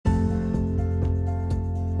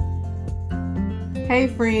Hey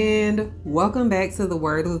friend, welcome back to The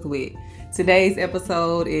Word with Wit. Today's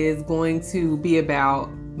episode is going to be about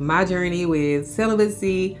my journey with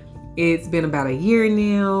celibacy. It's been about a year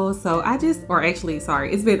now, so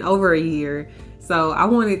it's been over a year. So I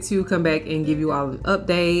wanted to come back and give you all an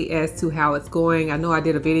update as to how it's going. I know I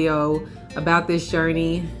did a video about this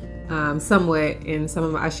journey somewhat, and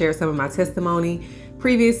I shared some of my testimony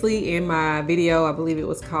previously in my video. I believe it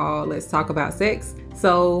was called Let's Talk About Sex.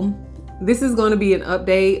 So this is going to be an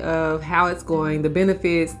update of how it's going, the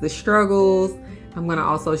benefits, the struggles. I'm going to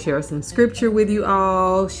also share some scripture with you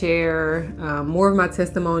all, share more of my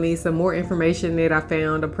testimony, some more information that I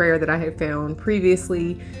found, a prayer that I had found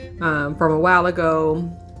previously from a while ago.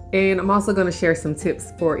 And I'm also going to share some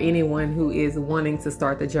tips for anyone who is wanting to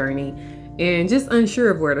start the journey and just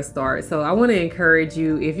unsure of where to start. So I want to encourage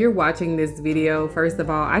you, if you're watching this video, first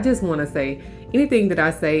of all, I just want to say anything that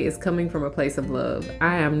I say is coming from a place of love.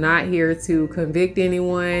 I am not here to convict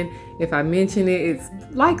anyone. If I mention it, it's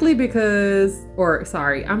likely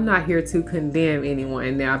I'm not here to condemn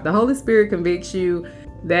anyone. Now, if the Holy Spirit convicts you,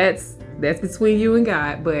 that's between you and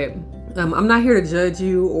God, but I'm not here to judge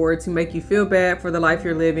you or to make you feel bad for the life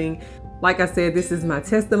you're living. Like I said, this is my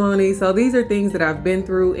testimony. So these are things that I've been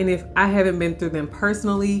through. And if I haven't been through them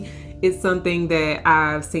personally, it's something that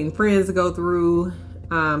I've seen friends go through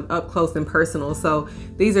up close and personal. So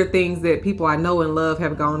these are things that people I know and love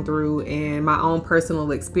have gone through and my own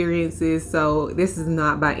personal experiences. So this is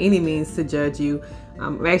not by any means to judge you.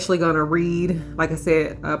 I'm actually going to read, like I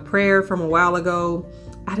said, a prayer from a while ago.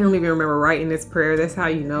 I don't even remember writing this prayer. That's how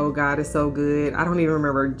you know God is so good. I don't even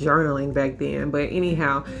remember journaling back then. But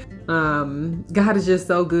anyhow, God is just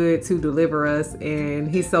so good to deliver us, and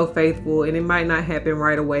he's so faithful, and it might not happen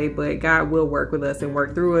right away, but God will work with us and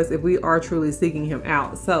work through us if we are truly seeking him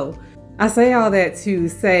out. So I say all that to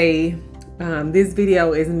say this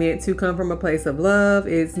video is meant to come from a place of love.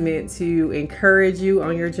 It's meant to encourage you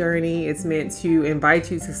on your journey. It's meant to invite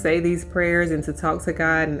you to say these prayers and to talk to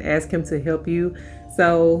God and ask him to help you.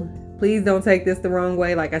 So please don't take this the wrong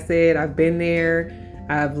way. Like I said, I've been there,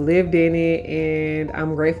 I've lived in it, and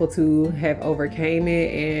I'm grateful to have overcame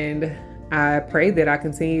it. And I pray that I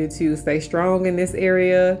continue to stay strong in this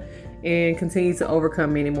area and continue to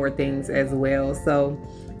overcome many more things as well. So,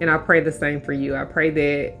 and I pray the same for you. I pray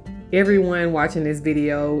that everyone watching this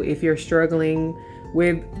video, if you're struggling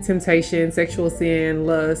with temptation, sexual sin,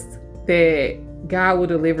 lust, that God will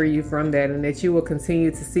deliver you from that, and that you will continue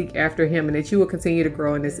to seek after him, and that you will continue to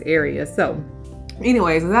grow in this area. So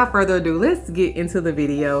anyways, without further ado, let's get into the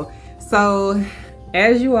video. So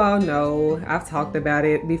as you all know, I've talked about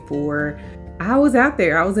it before. I was out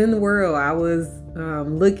there, I was in the world. I was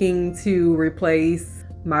looking to replace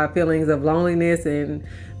my feelings of loneliness and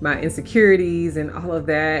my insecurities and all of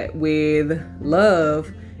that with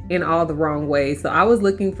love in all the wrong ways. So I was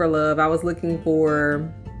looking for love. I was looking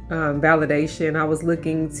for validation. I was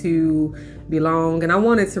looking to belong, and I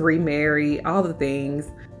wanted to remarry, all the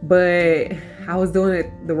things, but I was doing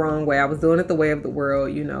it the wrong way. I was doing it the way of the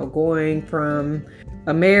world, going from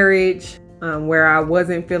a marriage where I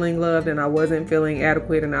wasn't feeling loved and I wasn't feeling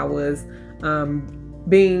adequate, and I was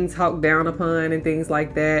being talked down upon and things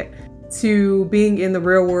like that, to being in the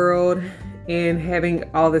real world and having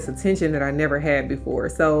all this attention that I never had before.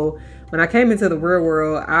 So when I came into the real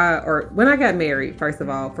world, when I got married, first of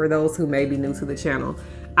all, for those who may be new to the channel,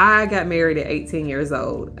 I got married at 18 years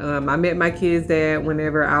old. I met my kid's dad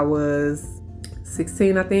whenever I was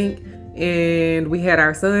 16, I think. And we had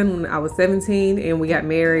our son when I was 17, and we got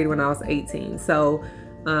married when I was 18. So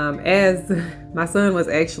as my son was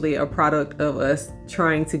actually a product of us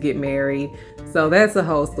trying to get married. So that's a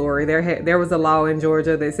whole story. There was a law in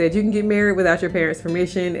Georgia that said you can get married without your parents'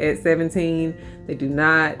 permission at 17. They do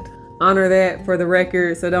not honor that, for the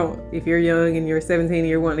record. So if you're young and you're 17 and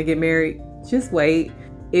you're wanting to get married, just wait.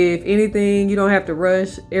 If anything, you don't have to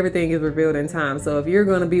rush. Everything is revealed in time. So if you're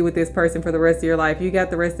going to be with this person for the rest of your life, you got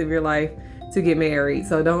the rest of your life to get married.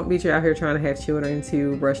 So don't be out here trying to have children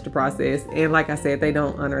to rush the process. And like I said, they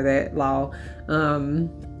don't honor that law.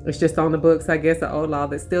 It's just on the books, I guess, an old law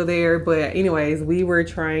that's still there. But anyways, we were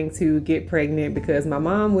trying to get pregnant because my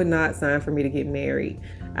mom would not sign for me to get married.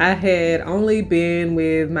 I had only been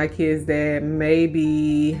with my kid's dad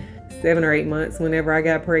maybe 7 or 8 months whenever I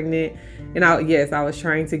got pregnant. And I was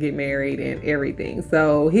trying to get married and everything.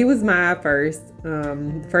 So he was my first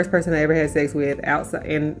person I ever had sex with outside.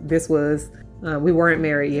 And this was, we weren't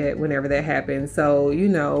married yet whenever that happened. So,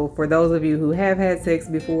 for those of you who have had sex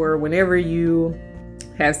before, whenever you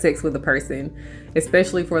have sex with a person,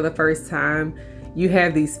 especially for the first time, you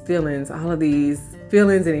have these feelings, all of these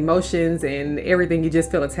feelings and emotions and everything. You just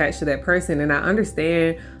feel attached to that person. And I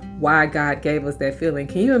understand why God gave us that feeling.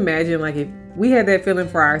 Can you imagine, like, if we had that feeling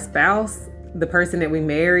for our spouse, the person that we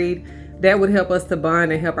married, that would help us to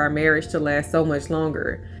bond and help our marriage to last so much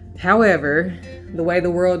longer. However, the way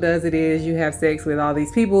the world does it is you have sex with all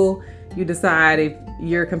these people. You decide if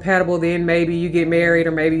you're compatible, then maybe you get married,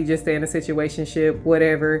 or maybe you just stay in a situationship,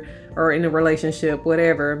 whatever, or in a relationship,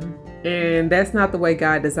 whatever. And that's not the way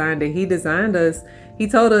God designed it. He designed us. He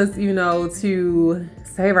told us, to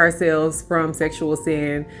save ourselves from sexual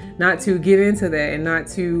sin, not to get into that, and not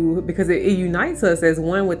to, because it unites us as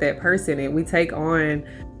one with that person, and we take on,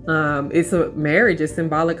 it's a marriage. It's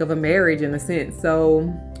symbolic of a marriage in a sense. So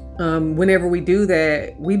whenever we do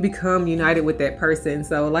that, we become united with that person.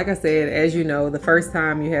 So like I said, as you know, the first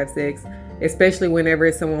time you have sex, especially whenever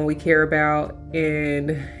it's someone we care about,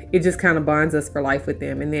 and it just kind of bonds us for life with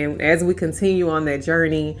them. And then as we continue on that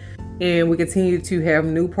journey and we continue to have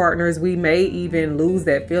new partners, we may even lose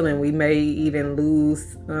that feeling. We may even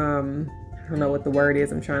lose, I don't know what the word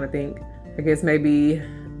is. I'm trying to think. I guess maybe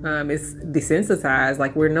it's desensitized.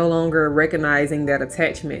 Like, we're no longer recognizing that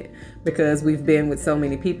attachment because we've been with so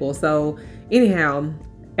many people. So anyhow,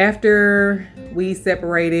 after we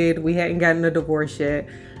separated, we hadn't gotten a divorce yet.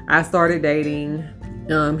 I started dating.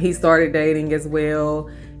 He started dating as well.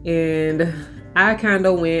 And I kind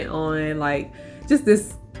of went on like just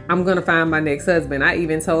this, I'm going to find my next husband. I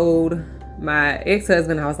even told my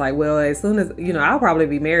ex-husband, I was like, well, as soon as, I'll probably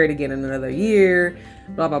be married again in another year,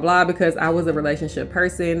 blah, blah, blah, because I was a relationship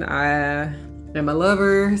person. I am a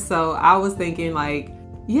lover. So I was thinking like,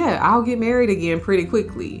 yeah, I'll get married again pretty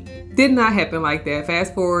quickly. Did not happen like that.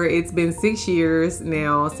 Fast forward, it's been 6 years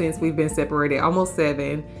now since we've been separated, almost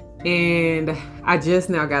 7. And I just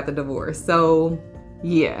now got the divorce. So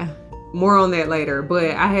yeah, more on that later.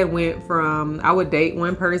 But I had went from, I would date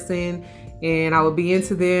one person and I would be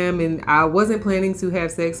into them, and I wasn't planning to have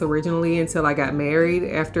sex originally until I got married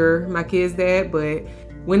after my kid's dad. But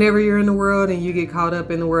whenever you're in the world and you get caught up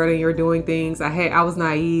in the world and you're doing things, I was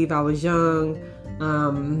naive, I was young.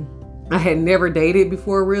 I had never dated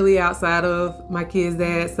before really outside of my kid's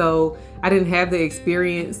dad. So I didn't have the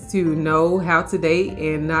experience to know how to date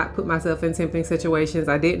and not put myself in tempting situations.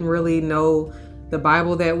 I didn't really know the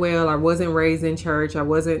Bible that well. I wasn't raised in church. I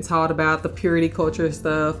wasn't taught about the purity culture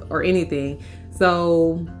stuff or anything.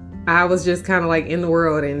 So I was just kind of like in the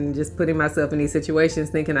world and just putting myself in these situations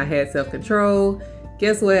thinking I had self-control.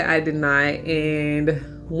 Guess what? I did not.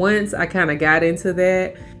 And once I kind of got into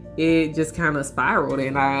that, it just kind of spiraled,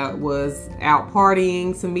 and I was out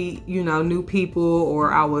partying to meet, new people,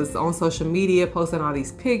 or I was on social media posting all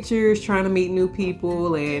these pictures trying to meet new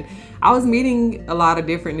people, and I was meeting a lot of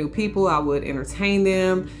different new people. I would entertain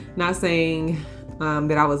them, not saying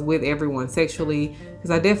that I was with everyone sexually,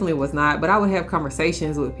 because I definitely was not, but I would have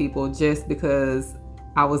conversations with people just because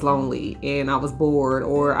I was lonely and I was bored,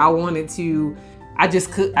 or I wanted to, I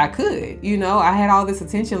could, I had all this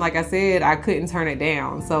attention. Like I said, I couldn't turn it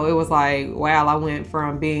down. So it was like, wow, I went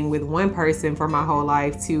from being with one person for my whole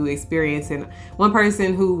life to experiencing one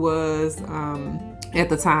person who was, at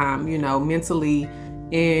the time, mentally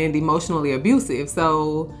and emotionally abusive.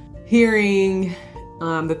 So hearing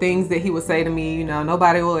the things that he would say to me,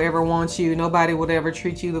 nobody will ever want you. Nobody will ever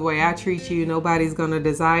treat you the way I treat you. Nobody's going to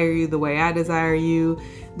desire you the way I desire you.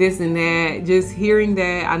 This and that. Just hearing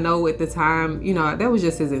that, I know at the time, that was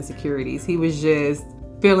just his insecurities. He was just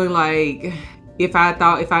feeling like if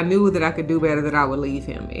I knew that I could do better, that I would leave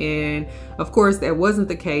him. And of course that wasn't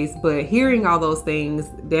the case, but hearing all those things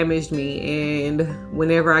damaged me. And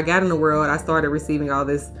whenever I got in the world, I started receiving all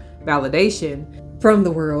this validation from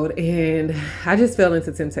the world, and I just fell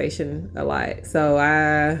into temptation a lot. So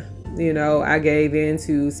I gave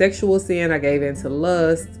into sexual sin. I gave into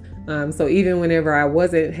lust. So even whenever I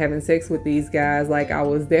wasn't having sex with these guys, like, I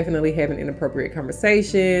was definitely having inappropriate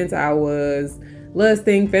conversations. I was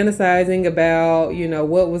lusting, fantasizing about,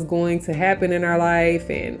 what was going to happen in our life.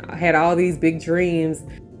 And I had all these big dreams,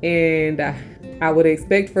 and I would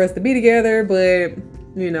expect for us to be together. But,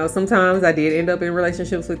 sometimes I did end up in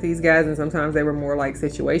relationships with these guys, and sometimes they were more like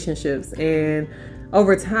situationships. And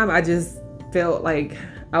over time, I just felt like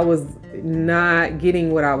I was not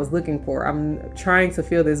getting what I was looking for. I'm trying to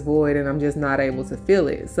fill this void, and I'm just not able to fill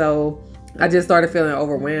it. So I just started feeling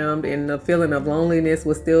overwhelmed, and the feeling of loneliness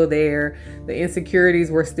was still there. The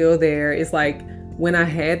insecurities were still there. It's like when I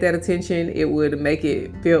had that attention, it would make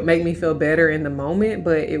me feel better in the moment,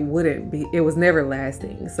 but it was never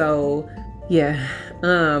lasting. So yeah,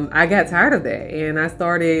 I got tired of that, and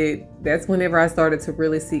that's whenever I started to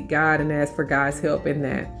really seek God and ask for God's help in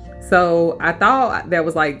that. So I thought that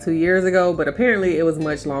was like 2 years ago, but apparently it was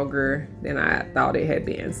much longer than I thought it had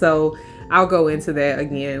been. So I'll go into that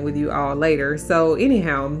again with you all later. So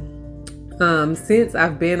anyhow, since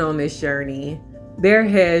I've been on this journey, there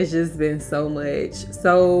has just been so much.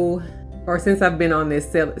 Since I've been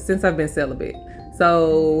celibate.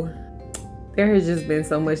 So there has just been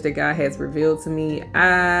so much that God has revealed to me.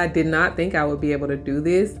 I did not think I would be able to do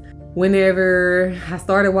this. Whenever I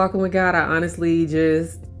started walking with God, I honestly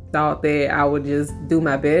just thought that I would just do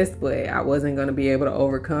my best, but I wasn't going to be able to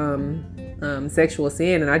overcome sexual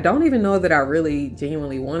sin. And I don't even know that I really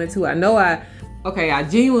genuinely wanted to. I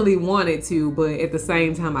genuinely wanted to, but at the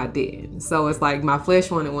same time I didn't. So it's like my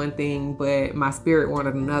flesh wanted one thing, but my spirit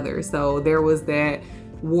wanted another. So there was that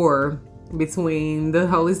war between the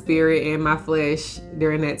Holy Spirit and my flesh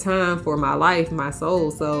during that time for my life, my soul.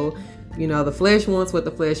 So, the flesh wants what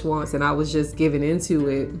the flesh wants, and I was just giving into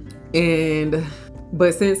it.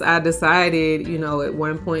 But since I decided, at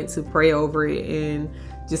one point to pray over it and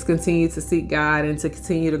just continue to seek God and to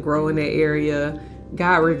continue to grow in that area,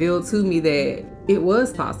 God revealed to me that it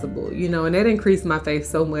was possible, and that increased my faith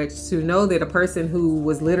so much to know that a person who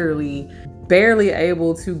was literally barely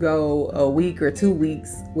able to go a week or 2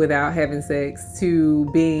 weeks without having sex to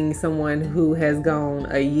being someone who has gone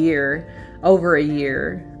over a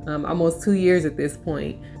year, almost 2 years at this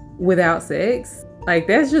point without sex. Like,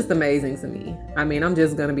 that's just amazing to me. I mean, I'm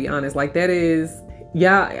just going to be honest. Like, that is,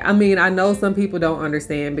 yeah, I mean, I know some people don't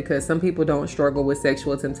understand because some people don't struggle with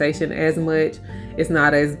sexual temptation as much. It's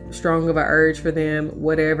not as strong of an urge for them,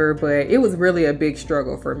 whatever, but it was really a big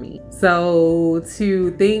struggle for me. So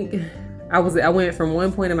to think, I went from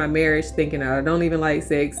one point in my marriage thinking I don't even like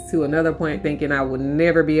sex to another point thinking I would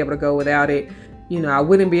never be able to go without it. I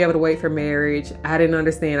wouldn't be able to wait for marriage. I didn't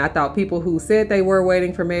understand. I thought people who said they were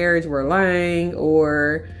waiting for marriage were lying,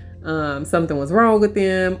 or something was wrong with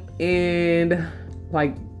them. And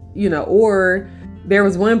or there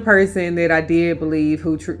was one person that I did believe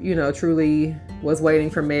who, truly was waiting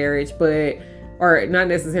for marriage, or not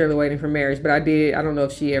necessarily waiting for marriage, but I don't know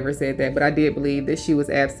if she ever said that, but I did believe that she was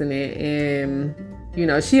abstinent. And,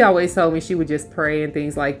 she always told me she would just pray and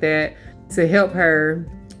things like that to help her,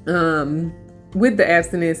 with the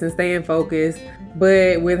abstinence and staying focused.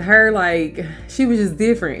 But with her, like, she was just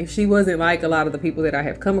different. She wasn't like a lot of the people that I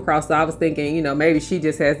have come across. So I was thinking, maybe she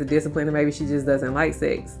just has the discipline and maybe she just doesn't like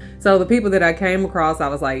sex. So the people that I came across, I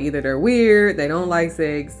was like, either they're weird, they don't like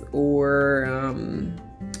sex, or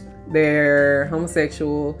they're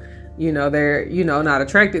homosexual, they're, not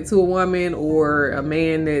attracted to a woman, or a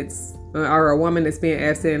man or a woman that's being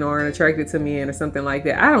abstinent or attracted to men or something like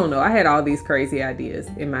that. I don't know. I had all these crazy ideas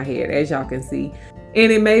in my head, as y'all can see.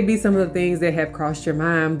 And it may be some of the things that have crossed your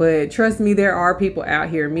mind, but trust me, there are people out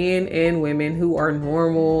here, men and women, who are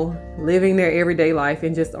normal, living their everyday life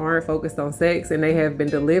and just aren't focused on sex, and they have been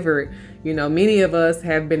delivered. Many of us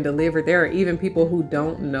have been delivered. There are even people who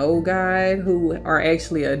don't know God who are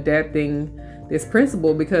actually adapting this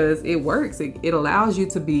principle because it works. It allows you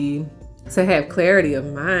to have clarity of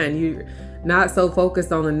mind. You're not so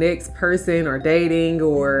focused on the next person or dating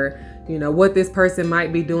or, what this person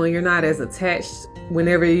might be doing. You're not as attached when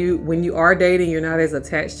you are dating. You're not as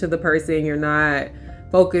attached to the person. You're not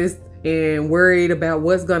focused and worried about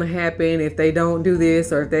what's going to happen if they don't do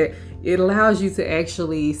this or if that. It allows you to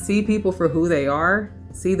actually see people for who they are,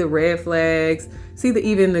 see the red flags, see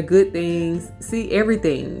even the good things, see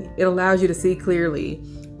everything. It allows you to see clearly.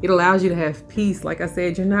 It allows you to have peace. Like I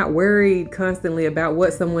said, you're not worried constantly about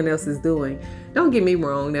what someone else is doing. Don't get me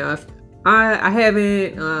wrong. Now, if I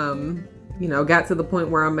haven't, got to the point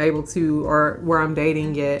where I'm able to, or where I'm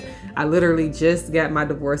dating yet. I literally just got my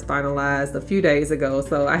divorce finalized a few days ago.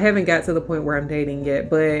 So I haven't got to the point where I'm dating yet,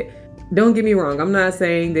 but don't get me wrong. I'm not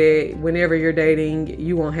saying that whenever you're dating,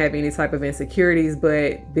 you won't have any type of insecurities,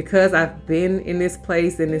 but because I've been in this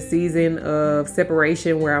place, in this season of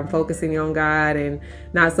separation where I'm focusing on God and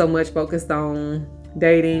not so much focused on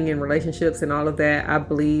dating and relationships and all of that, I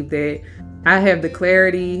believe that I have the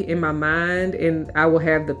clarity in my mind and I will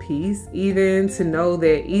have the peace even to know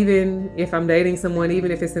that even if I'm dating someone,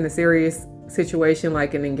 even if it's in a serious situation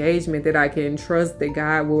like an engagement, that I can trust that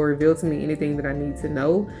God will reveal to me anything that I need to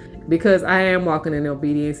know, because I am walking in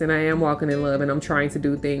obedience and I am walking in love and I'm trying to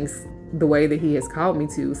do things the way that He has called me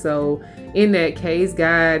to. So in that case,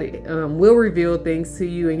 God will reveal things to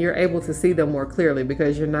you and you're able to see them more clearly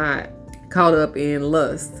because you're not caught up in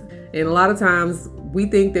lust. And a lot of times we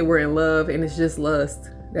think that we're in love and it's just lust.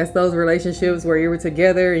 That's those relationships where you were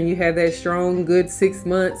together and you had that strong, good 6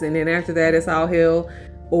 months, and then after that, it's all hell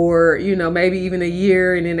or, you know, maybe even a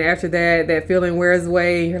year. And then after that, that feeling wears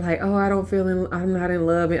away and you're like, oh, I'm not in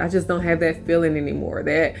love. I just don't have that feeling anymore.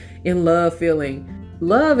 That in love feeling.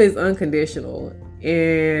 Love is unconditional.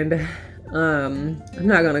 And I'm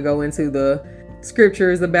not going to go into the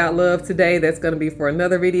scriptures about love today. That's going to be for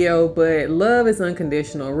another video, but love is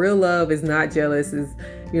unconditional. Real love is not jealous, is,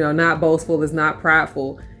 you know, not boastful, is not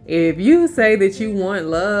prideful. If you say that you want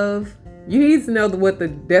love, you need to know what the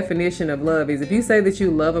definition of love is. If you say that you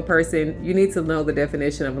love a person, you need to know the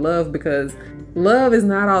definition of love, because love is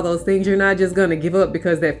not all those things. You're not just going to give up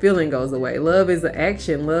because that feeling goes away. Love is an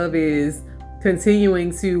action. Love is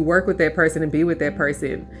continuing to work with that person and be with that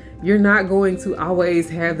person. You're not going to always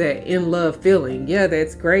have that in love feeling. Yeah,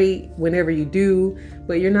 that's great whenever you do,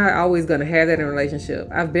 but you're not always going to have that in a relationship.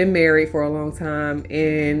 I've been married for a long time,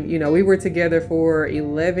 and, you know, we were together for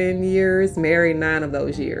 11 years, married 9 of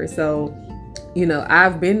those years. So, you know,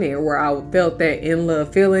 I've been there where I felt that in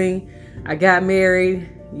love feeling. I got married.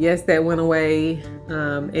 Yes, that went away.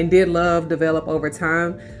 And did love develop over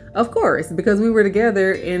time? Of course, because we were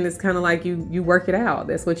together, and it's kind of like you work it out.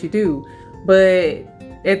 That's what you do. But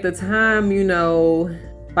at the time, you know,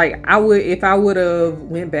 like if I would have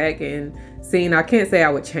went back and seen, I can't say I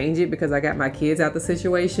would change it because I got my kids out the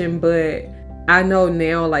situation, but I know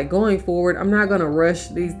now, like going forward, I'm not going to rush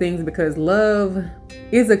these things, because love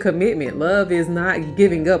is a commitment. Love is not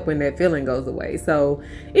giving up when that feeling goes away. So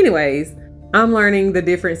anyways, I've learned the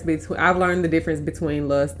difference between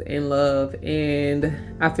lust and love.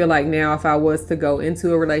 And I feel like now, if I was to go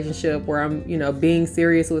into a relationship where I'm, you know, being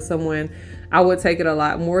serious with someone, I would take it a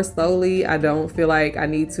lot more slowly. I don't feel like I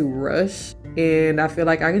need to rush. And I feel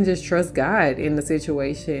like I can just trust God in the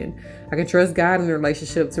situation. I can trust God in the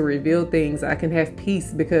relationship to reveal things. I can have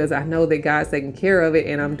peace because I know that God's taking care of it,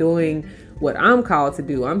 and I'm doing what I'm called to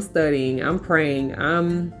do. I'm studying, I'm praying,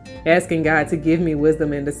 I'm asking God to give me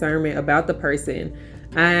wisdom and discernment about the person.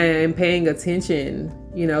 I am paying attention,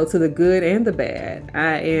 you know, to the good and the bad.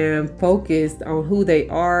 I am focused on who they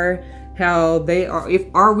are, how they are.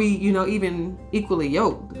 Are we, you know, even equally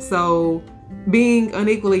yoked? So being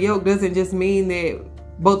unequally yoked doesn't just mean that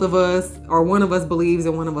both of us or one of us believes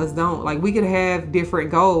and one of us don't. Like, we could have different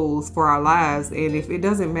goals for our lives, and if it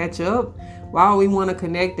doesn't match up, why do we want to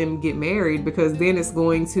connect and get married? Because then it's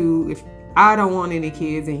going to, if I don't want any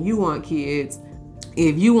kids and you want kids,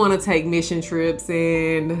 if you want to take mission trips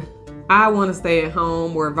and I want to stay at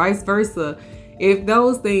home, or vice versa, if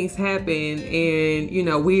those things happen and, you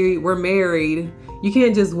know, we're married, you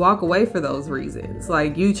can't just walk away for those reasons.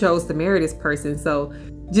 Like, you chose to marry this person. So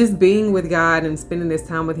just being with God and spending this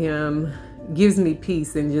time with Him gives me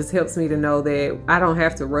peace and just helps me to know that I don't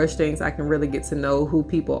have to rush things. I can really get to know who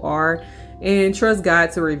people are and trust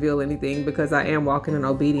God to reveal anything, because I am walking in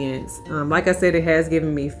obedience. Like I said, it has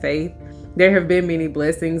given me faith. There have been many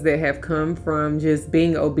blessings that have come from just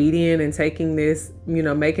being obedient and taking this, you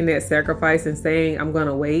know, making that sacrifice and saying, I'm going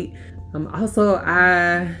to wait. Also,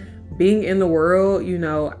 being in the world, you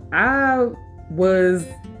know, I was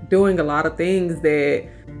doing a lot of things that,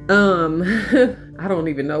 I don't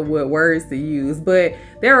even know what words to use, but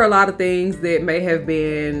there are a lot of things that may have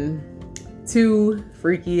been too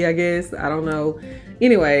freaky, I guess. I don't know.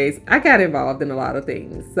 Anyways, I got involved in a lot of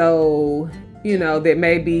things. So, you know, that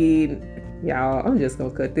may be, y'all, I'm just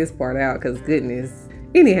gonna cut this part out because goodness.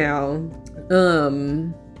 Anyhow,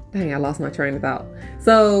 dang, I lost my train of thought.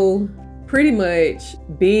 So pretty much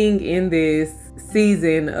being in this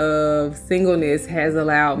season of singleness has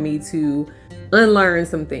allowed me to unlearn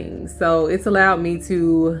some things. So it's allowed me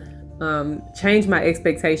to change my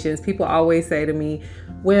expectations. People always say to me,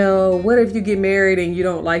 well, what if you get married and you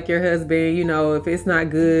don't like your husband, you know, if it's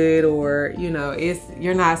not good, or, you know,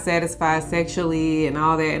 you're not satisfied sexually and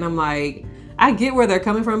all that. And I'm like, I get where they're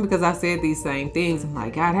coming from, because I said these same things. I'm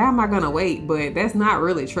like, God, how am I going to wait? But that's not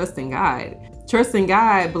really trusting God. Trusting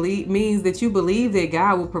God means that you believe that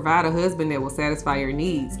God will provide a husband that will satisfy your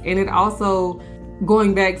needs. And it also,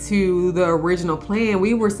 going back to the original plan,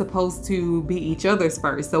 we were supposed to be each other's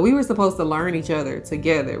first. So we were supposed to learn each other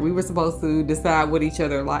together. We were supposed to decide what each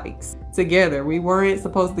other likes together. We weren't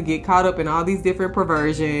supposed to get caught up in all these different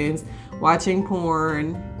perversions, watching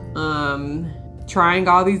porn, trying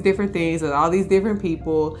all these different things with all these different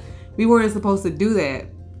people. We weren't supposed to do that.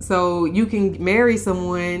 So you can marry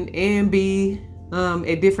someone and be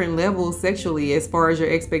at different levels sexually as far as your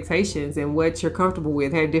expectations and what you're comfortable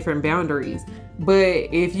with, have different boundaries. But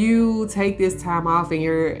if you take this time off and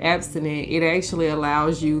you're abstinent, it actually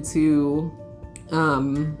allows you to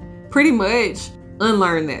pretty much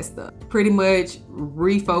unlearn that stuff, pretty much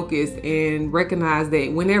refocus and recognize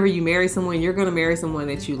that whenever you marry someone, you're going to marry someone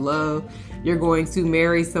that you love. You're going to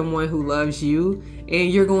marry someone who loves you. and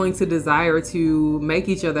you're going to desire to make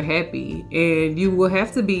each other happy. And you will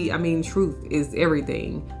have to be, truth is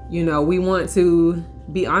everything. We want to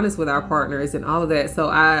be honest with our partners and all of that. So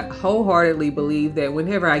I wholeheartedly believe that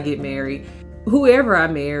whenever I get married, whoever I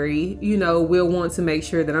marry, will want to make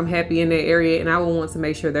sure that I'm happy in that area, and I will want to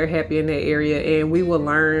make sure they're happy in that area, and we will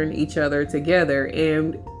learn each other together.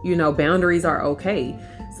 And, boundaries are okay.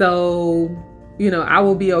 So, I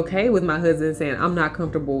will be okay with my husband saying, I'm not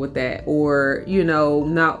comfortable with that, or,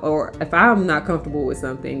 or if I'm not comfortable with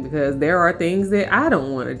something, because there are things that I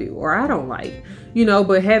don't want to do or I don't like,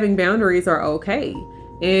 but having boundaries are okay.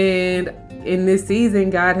 And in this season,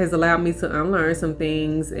 God has allowed me to unlearn some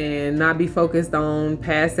things and not be focused on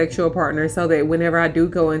past sexual partners, so that whenever I do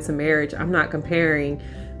go into marriage, I'm not comparing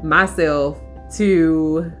myself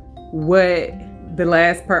to what the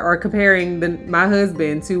last or comparing my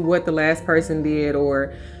husband to what the last person did,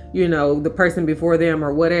 or the person before them,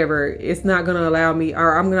 or whatever. It's not going to allow me,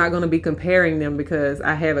 or I'm not going to be comparing them, because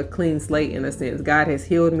I have a clean slate in a sense. God has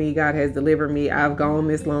healed me. God has delivered me. I've gone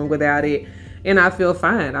this long without it, and I feel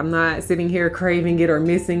fine. I'm not sitting here craving it or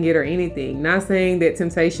missing it or anything. Not saying that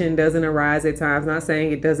temptation doesn't arise at times. Not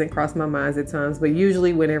saying it doesn't cross my mind at times, but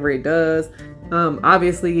usually whenever it does,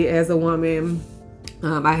 obviously as a woman,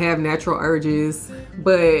 I have natural urges,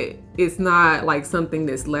 but it's not like something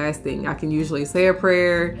that's lasting. I can usually say a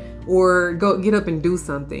prayer or get up and do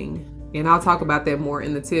something. And I'll talk about that more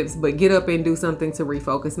in the tips, but get up and do something to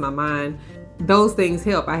refocus my mind. Those things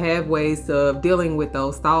help. I have ways of dealing with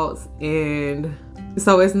those thoughts. And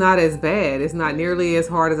so it's not as bad. It's not nearly as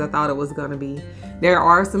hard as I thought it was going to be. There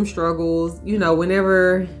are some struggles,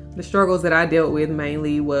 whenever the struggles that I dealt with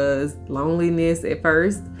mainly was loneliness at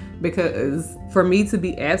first, because for me to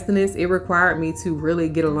be abstinent, it required me to really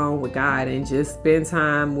get along with God and just spend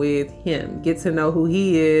time with Him, get to know who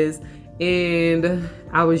He is. And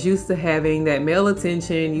I was used to having that male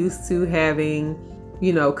attention, used to having,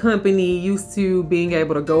 company, used to being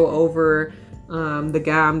able to go over the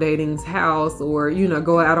guy I'm dating's house, or,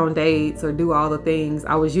 go out on dates or do all the things.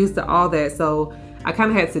 I was used to all that. So I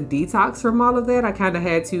kind of had to detox from all of that. I kind of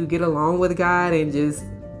had to get along with God and just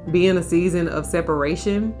be in a season of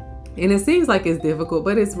separation. And it seems like it's difficult,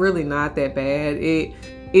 but it's really not that bad. It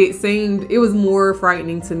was more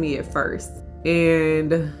frightening to me at first.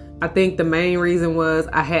 And I think the main reason was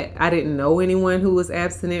I didn't know anyone who was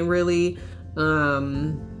abstinent really.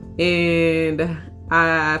 And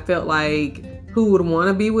I felt like, who would want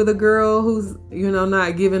to be with a girl who's,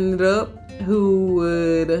 not giving it up?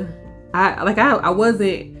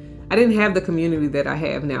 I didn't have the community that I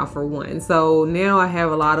have now, for one. So now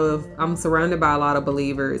I'm surrounded by a lot of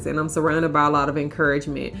believers, and I'm surrounded by a lot of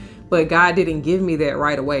encouragement, but God didn't give me that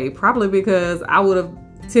right away, probably because I would have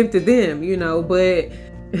tempted them, but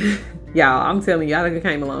y'all, I'm telling you, I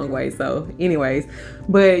came a long way. So anyways,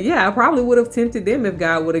 but yeah, I probably would have tempted them if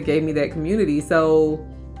God would have gave me that community. So,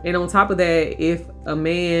 and on top of that, if a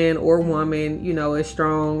man or woman, is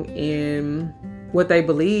strong in what they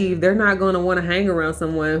believe, they're not going to want to hang around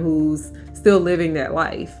someone who's still living that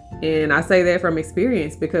life. And I say that from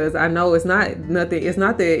experience, because I know it's not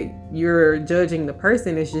that you're judging the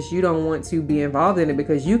person. It's just you don't want to be involved in it,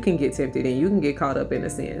 because you can get tempted and you can get caught up in a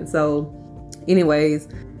sin. So anyways,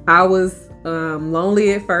 I was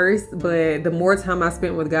lonely at first, but the more time I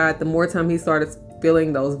spent with God, the more time He started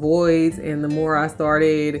filling those voids, and the more I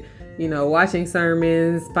started watching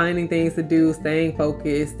sermons, finding things to do, staying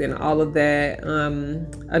focused, and all of that.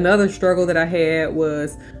 Another struggle that I had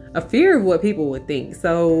was a fear of what people would think.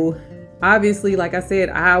 So obviously, like I said,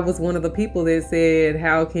 I was one of the people that said,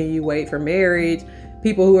 how can you wait for marriage?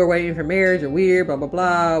 People who are waiting for marriage are weird, blah, blah,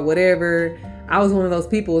 blah, whatever. I was one of those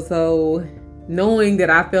people. So knowing that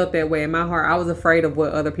I felt that way in my heart, I was afraid of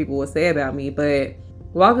what other people would say about me. But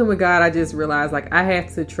walking with God, I just realized, like, I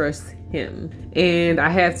have to trust Him, and I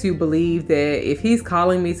have to believe that if He's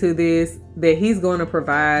calling me to this, that He's going to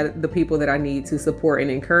provide the people that I need to support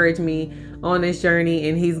and encourage me on this journey,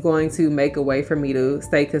 and He's going to make a way for me to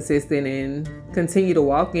stay consistent and continue to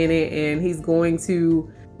walk in it. And He's going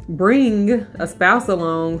to bring a spouse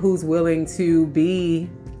along who's willing to be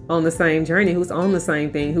on the same journey, who's on the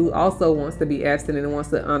same thing, who also wants to be abstinent and wants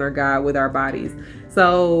to honor God with our bodies.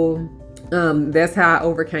 So that's how I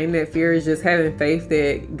overcame that fear, is just having faith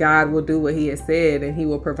that God will do what He has said, and He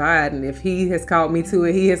will provide. And if He has called me to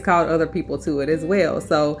it, He has called other people to it as well.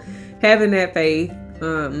 So having that faith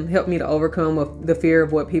helped me to overcome the fear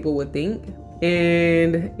of what people would think.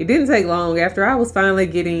 And it didn't take long after I was finally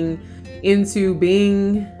getting into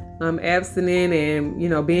being abstinent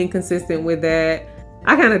and being consistent with that.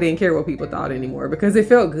 I kind of didn't care what people thought anymore because it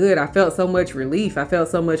felt good. I felt so much relief. I felt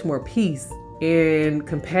so much more peace and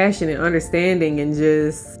compassion and understanding, and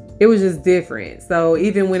it was just different. So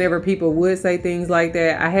even whenever people would say things like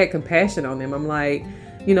that, I had compassion on them. I'm like,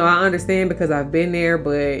 I understand because I've been there,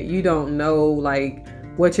 but you don't know like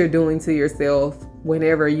what you're doing to yourself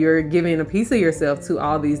whenever you're giving a piece of yourself to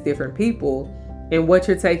all these different people, and what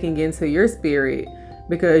you're taking into your spirit,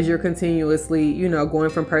 because you're continuously, going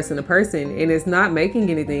from person to person, and it's not making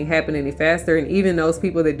anything happen any faster. And even those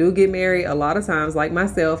people that do get married, a lot of times, like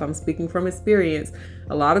myself, I'm speaking from experience,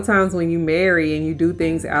 a lot of times when you marry and you do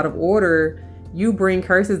things out of order, you bring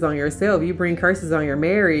curses on yourself. You bring curses on your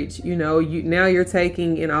marriage. Now you're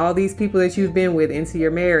taking in all these people that you've been with into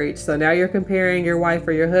your marriage. So now you're comparing your wife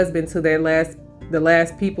or your husband to the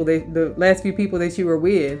last few people that you were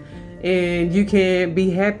with, and you can't be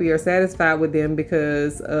happy or satisfied with them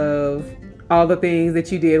because of all the things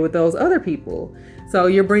that you did with those other people. So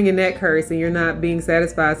you're bringing that curse and you're not being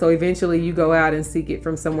satisfied. So eventually you go out and seek it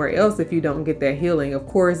from somewhere else if you don't get that healing. Of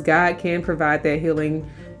course, God can provide that healing.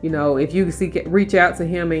 If you reach out to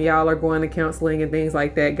him and y'all are going to counseling and things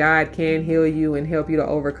like that, God can heal you and help you to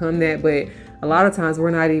overcome that. But a lot of times we're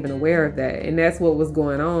not even aware of that. And that's what was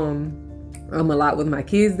going on a lot with my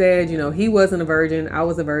kid's dad. He wasn't a virgin. I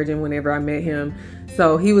was a virgin whenever I met him.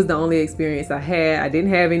 So he was the only experience I had. I didn't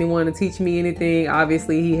have anyone to teach me anything.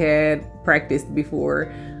 Obviously, he had practiced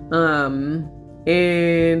before. And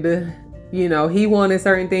he wanted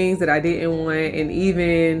certain things that I didn't want. And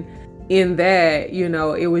even in that,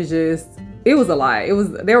 it was a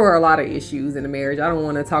lot. There were a lot of issues in the marriage. I don't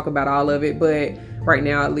want to talk about all of it, but right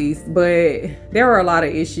now at least, but there were a lot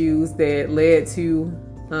of issues that led to,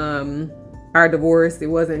 our divorce. It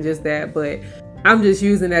wasn't just that, but I'm just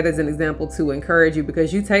using that as an example to encourage you,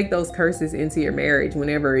 because you take those curses into your marriage.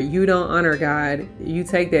 Whenever you don't honor God, you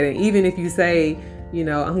take that. And even if you say,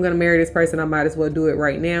 I'm going to marry this person, I might as well do it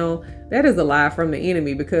right now. That is a lie from the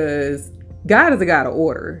enemy, because God is a God of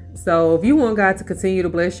order. So if you want God to continue to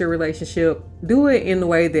bless your relationship, do it in the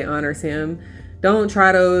way that honors him. Don't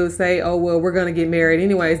try to say, oh, well, we're going to get married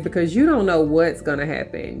anyways, because you don't know what's going to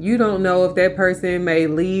happen. You don't know if that person may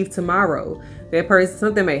leave tomorrow.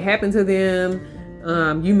 Something may happen to them.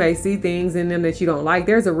 You may see things in them that you don't like.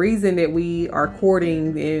 There's a reason that we are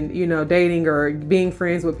courting and, dating or being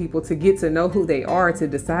friends with people, to get to know who they are, to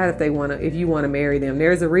decide if you want to marry them.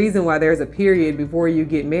 There's a reason why there's a period before you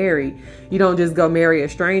get married. You don't just go marry a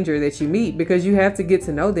stranger that you meet, because you have to get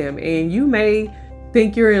to know them. And you may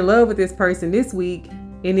think you're in love with this person this week,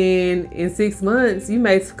 and then in 6 months you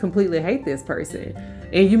may completely hate this person.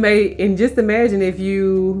 And just imagine if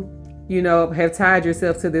you have tied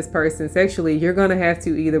yourself to this person sexually, you're going to have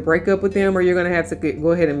to either break up with them, or you're going to have to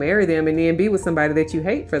go ahead and marry them and then be with somebody that you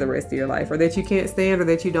hate for the rest of your life, or that you can't stand, or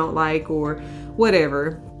that you don't like, or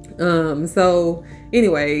whatever. So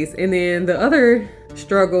anyways, and then the other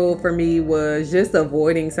struggle for me was just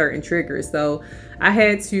avoiding certain triggers. So I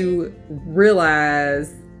had to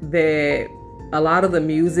realize that a lot of the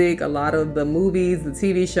music, a lot of the movies, the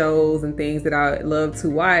TV shows and things that I love to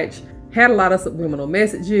watch had a lot of subliminal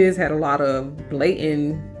messages, had a lot of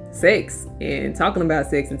blatant sex and talking about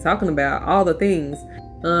sex and talking about all the things,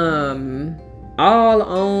 all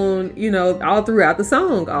on, all throughout the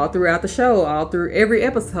song, all throughout the show, all through every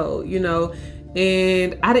episode,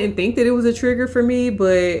 and I didn't think that it was a trigger for me.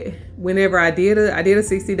 But whenever I did a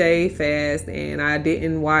 60-day fast, and I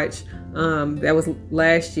didn't watch, that was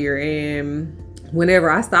last year. And whenever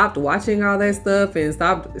I stopped watching all that stuff and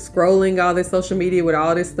stopped scrolling all this social media with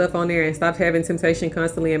all this stuff on there, and stopped having temptation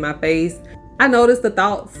constantly in my face, I noticed the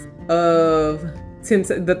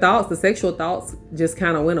sexual thoughts just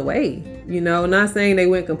kind of went away. Not saying they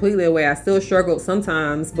went completely away. I still struggled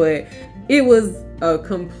sometimes, but it was a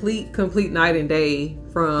complete night and day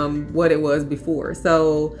from what it was before.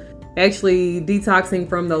 So actually detoxing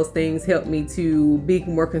from those things helped me to be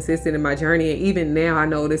more consistent in my journey. And even now I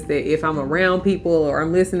notice that if I'm around people, or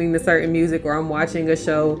I'm listening to certain music, or I'm watching a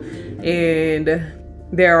show, and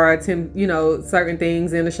there are certain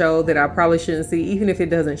things in the show that I probably shouldn't see, even if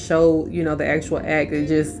it doesn't show the actual act, it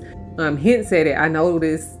just hints at it. I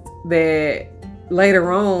noticed that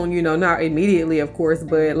later on, not immediately of course,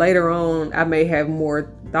 but later on I may have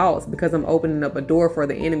more thoughts, because I'm opening up a door for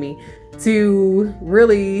the enemy to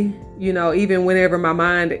really, even whenever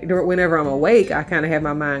I'm awake, I kind of have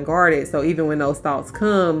my mind guarded. So even when those thoughts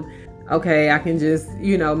come, okay, I can just,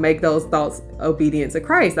 make those thoughts obedient to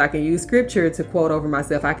Christ. I can use scripture to quote over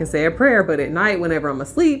myself. I can say a prayer. But at night, whenever I'm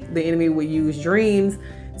asleep, the enemy will use dreams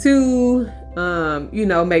to,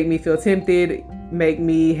 make me feel tempted, make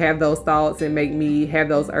me have those thoughts, and make me have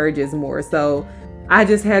those urges more. So I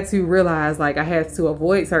just had to realize like I had to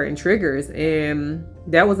avoid certain triggers, and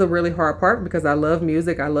that was a really hard part because I love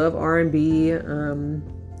music. I love R&B,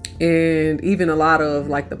 and even a lot of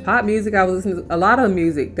like the pop music. I was listening to a lot of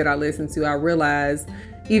music that I listen to. I realize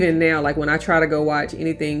even now, like when I try to go watch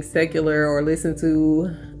anything secular or listen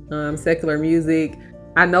to secular music,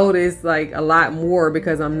 I notice like a lot more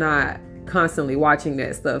because I'm not constantly watching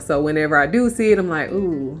that stuff. So whenever I do see it, I'm like,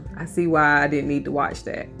 ooh, I see why I didn't need to watch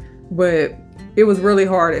that. But it was really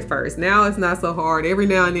hard at first. Now it's not so hard. Every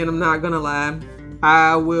now and then, I'm not gonna lie,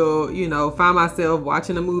 I will, find myself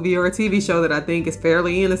watching a movie or a TV show that I think is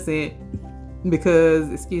fairly innocent because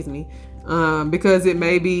it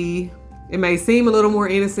may seem a little more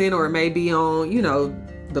innocent, or it may be on,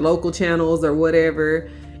 the local channels or whatever.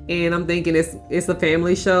 And I'm thinking it's a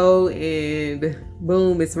family show, and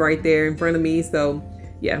boom, it's right there in front of me. So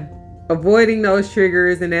yeah, avoiding those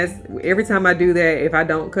triggers. And that's every time I do that, if I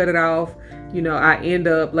don't cut it off, I end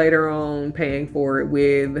up later on paying for it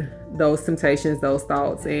with those temptations, those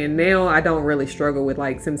thoughts. And now I don't really struggle with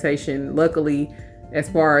like temptation, luckily, as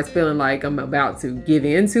far as feeling like I'm about to give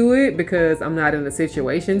into it, because I'm not in a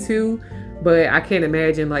situation to. But I can't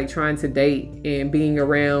imagine like trying to date and being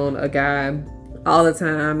around a guy all the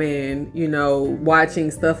time and,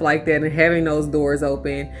 watching stuff like that and having those doors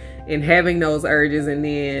open and having those urges, and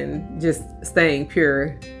then just staying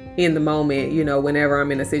pure in the moment, whenever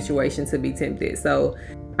I'm in a situation to be tempted. So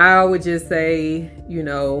I would just say,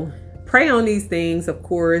 pray on these things. Of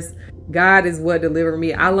course, God is what delivered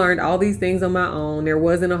me. I learned all these things on my own. There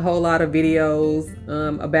wasn't a whole lot of videos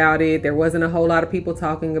about it. There wasn't a whole lot of people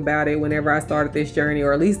talking about it whenever I started this journey,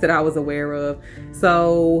 or at least that I was aware of.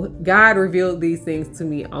 So God revealed these things to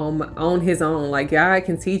me on his own. Like God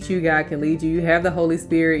can teach you, God can lead you. You have the Holy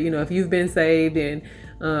Spirit. If you've been saved and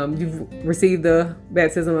you've received the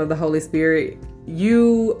baptism of the Holy Spirit,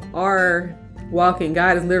 you are walking.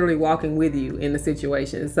 God is literally walking with you in the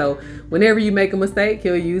situation. So whenever you make a mistake,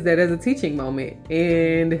 he'll use that as a teaching moment.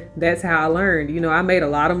 And that's how I learned. I made a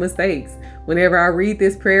lot of mistakes. Whenever I read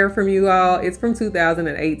this prayer from you all, it's from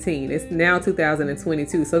 2018. It's now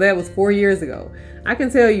 2022. So that was 4 years ago. I can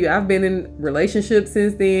tell you, I've been in relationships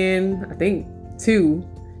since then, I think 2,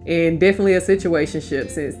 and definitely a situationship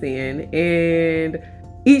since then. And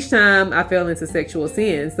each time I fell into sexual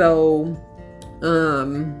sin. So,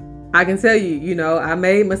 I can tell you, I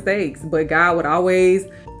made mistakes, but God would always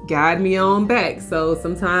guide me on back. So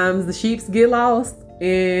sometimes the sheeps get lost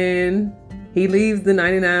and he leaves the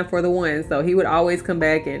 99 for the one. So he would always come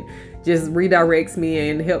back and just redirects me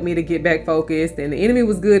and help me to get back focused. And the enemy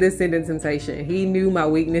was good at sending temptation. He knew my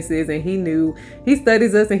weaknesses, and he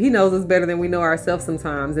studies us, and he knows us better than we know ourselves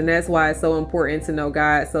sometimes. And that's why it's so important to know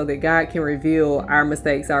God, so that God can reveal our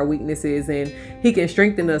mistakes, our weaknesses, and he can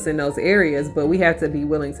strengthen us in those areas. But we have to be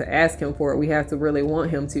willing to ask him for it. We have to really want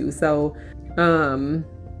him to. So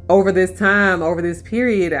over this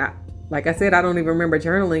period, like I said, I don't even remember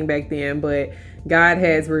journaling back then, but God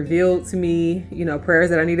has revealed to me, prayers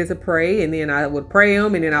that I needed to pray, and then I would pray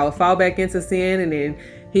them, and then I would fall back into sin, and then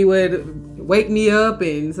he would wake me up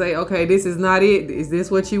and say, okay, this is not it. Is this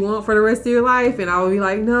what you want for the rest of your life? And I would be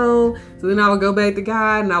like, no. So then I would go back to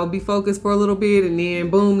God, and I would be focused for a little bit, and then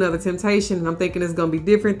boom, another temptation. And I'm thinking it's going to be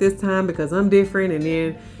different this time because I'm different. And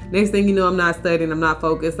then next thing you know, I'm not studying, I'm not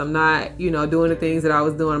focused, I'm not, doing the things that I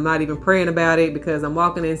was doing. I'm not even praying about it because I'm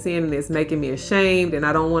walking in sin, and it's making me ashamed, and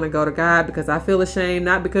I don't want to go to God because I feel ashamed,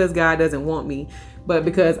 not because God doesn't want me, but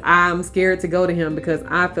because I'm scared to go to him because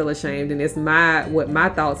I feel ashamed. And it's what my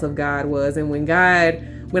thoughts of God was. And when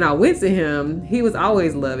I went to him, he was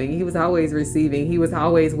always loving, he was always receiving, he was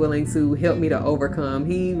always willing to help me to overcome.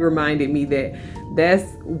 He reminded me that that's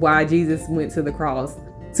why Jesus went to the cross,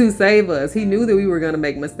 to save us. He knew that we were going to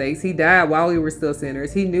make mistakes. He died while we were still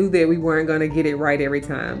sinners. He knew that we weren't going to get it right every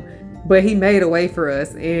time, but he made a way for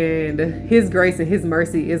us, and his grace and his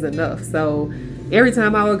mercy is enough. So every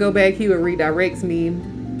time I would go back, he would redirect me.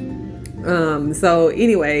 So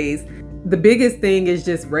anyways, the biggest thing is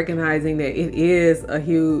just recognizing that it is a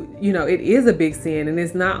huge, it is a big sin. And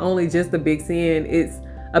it's not only just a big sin, it's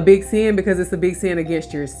a big sin because it's a big sin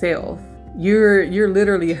against yourself. You're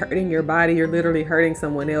literally hurting your body. You're literally hurting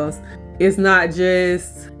someone else. It's not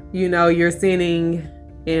just, you're sinning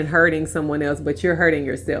and hurting someone else, but you're hurting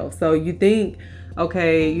yourself. So you think,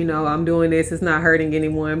 okay, I'm doing this, it's not hurting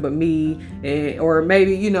anyone but me. Or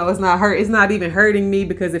maybe, it's not even hurting me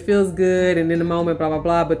because it feels good and in the moment, blah, blah,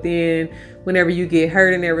 blah. But then whenever you get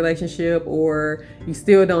hurt in that relationship, or you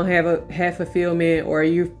still don't have fulfillment, or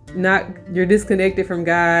you're disconnected from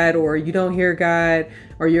God, or you don't hear God,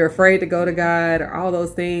 or you're afraid to go to God, or all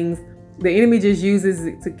those things, the enemy just uses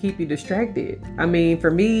it to keep you distracted. I mean,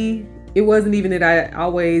 for me, it wasn't even that I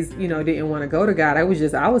always, didn't want to go to God. I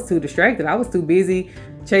was too distracted. I was too busy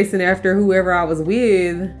chasing after whoever I was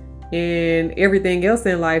with and everything else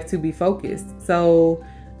in life to be focused. So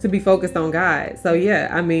to be focused on God. So yeah,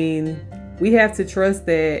 I mean, we have to trust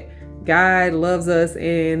that God loves us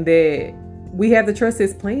and that we have to trust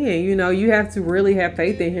his plan. You have to really have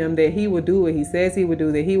faith in him that he will do what he says he will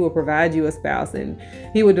do, that he will provide you a spouse and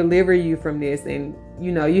he will deliver you from this. And,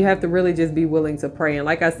 you have to really just be willing to pray. And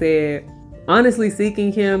like I said, honestly,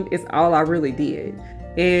 seeking him is all I really did.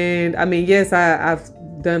 And I mean, yes, I've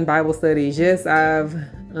done Bible studies. Yes, I've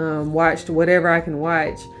watched whatever I can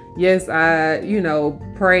watch. Yes, I,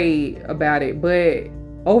 pray about it. But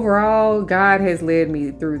overall, God has led me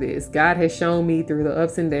through this. God has shown me through the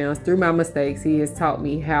ups and downs, through my mistakes. He has taught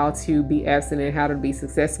me how to be abstinent, how to be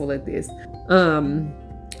successful at this.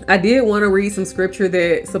 I did want to read some scripture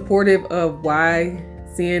that's supportive of why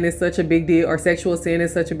sin is such a big deal, or sexual sin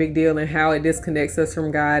is such a big deal, and how it disconnects us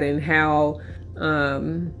from God, and how,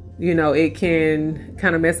 it can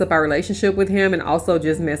kind of mess up our relationship with him, and also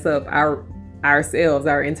just mess up ourselves,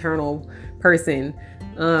 our internal person.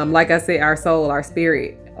 Like I said, our soul, our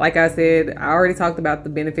spirit. Like I said, I already talked about the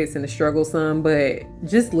benefits and the struggle some, but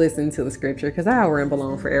just listen to the scripture because I'll ramble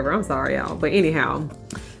on forever. I'm sorry, y'all. But anyhow,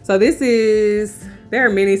 so there are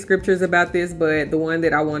many scriptures about this, but the one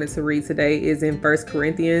that I wanted to read today is in 1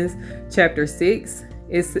 Corinthians chapter 6.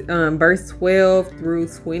 It's verse 12 through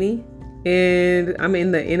 20. And I'm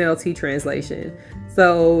in the NLT translation.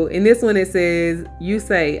 So in this one, it says, "You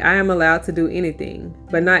say, I am allowed to do anything,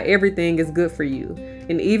 but not everything is good for you.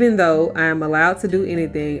 And even though I am allowed to do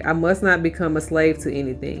anything, I must not become a slave to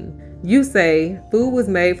anything. You say, food was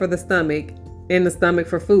made for the stomach and the stomach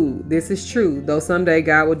for food. This is true, though someday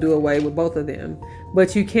God will do away with both of them.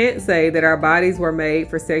 But you can't say that our bodies were made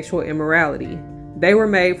for sexual immorality. They were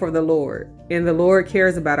made for the Lord, and the Lord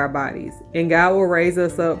cares about our bodies. And God will raise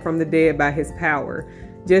us up from the dead by his power,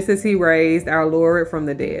 just as he raised our Lord from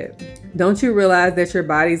the dead. Don't you realize that your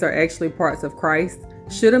bodies are actually parts of Christ?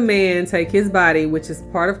 Should a man take his body, which is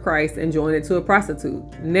part of Christ, and join it to a prostitute?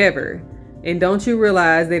 Never. And don't you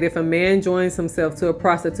realize that if a man joins himself to a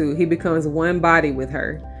prostitute, he becomes one body with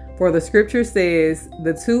her? For the scripture says,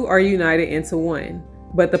 the two are united into one.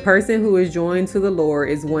 But the person who is joined to the Lord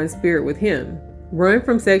is one spirit with him. Run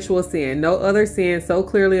from sexual sin. No other sin so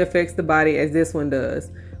clearly affects the body as this one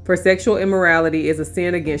does. For sexual immorality is a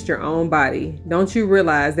sin against your own body. Don't you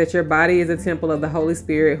realize that your body is a temple of the Holy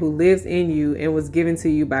Spirit who lives in you and was given to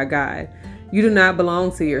you by God? You do not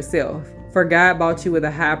belong to yourself, for God bought you with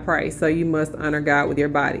a high price, so you must honor God with your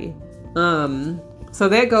body." So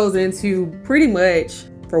that goes into pretty much,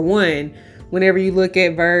 for one, whenever you look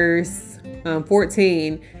at verse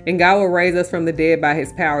 14, "And God will raise us from the dead by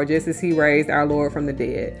his power, just as he raised our Lord from the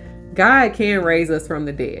dead." God can raise us from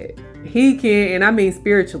the dead. He can, and I mean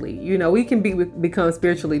spiritually. We can become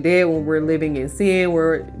spiritually dead when we're living in sin.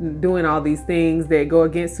 We're doing all these things that go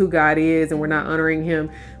against who God is, and we're not honoring him.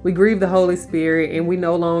 We grieve the Holy Spirit, and we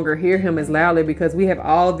no longer hear him as loudly because we have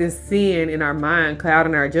all this sin in our mind,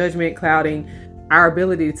 clouding our judgment, clouding our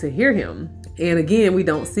ability to hear him. And again, we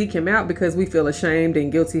don't seek him out because we feel ashamed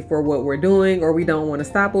and guilty for what we're doing, or we don't want to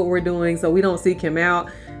stop what we're doing, so we don't seek him out.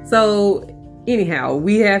 So anyhow,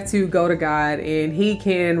 we have to go to God, and he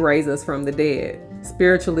can raise us from the dead,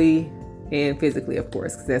 spiritually and physically, of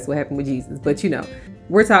course, because that's what happened with Jesus. But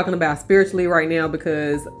we're talking about spiritually right now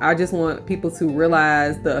because I just want people to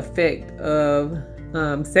realize the effect of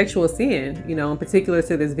sexual sin, in particular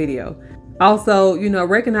to this video. Also,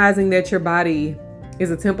 recognizing that your body is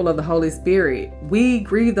a temple of the Holy Spirit. We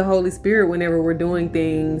grieve the Holy Spirit whenever we're doing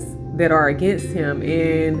things that are against him.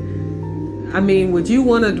 And I mean, would you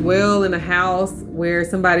want to dwell in a house where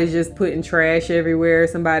somebody's just putting trash everywhere?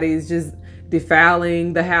 Somebody's just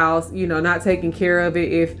defiling the house, not taking care of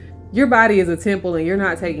it. If your body is a temple and you're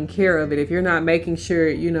not taking care of it, if you're not making sure,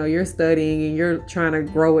 you're studying and you're trying to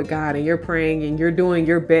grow with God and you're praying and you're doing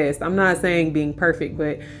your best. I'm not saying being perfect,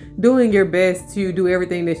 but doing your best to do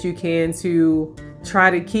everything that you can to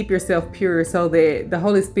try to keep yourself pure so that the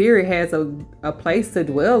Holy Spirit has a place to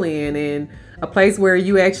dwell in, and a place where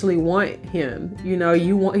you actually want him.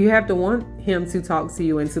 You have to want him to talk to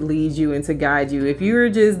you and to lead you and to guide you. If you're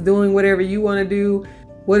just doing whatever you want to do,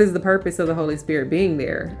 what is the purpose of the Holy Spirit being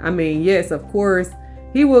there? I mean, yes, of course,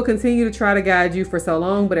 he will continue to try to guide you for so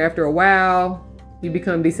long, but after a while, you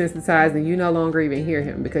become desensitized and you no longer even hear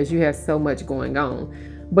him because you have so much going on.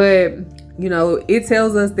 But it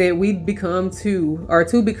tells us that we become two, or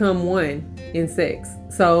two become one in sex.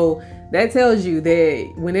 So that tells you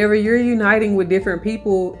that whenever you're uniting with different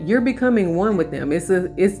people, you're becoming one with them.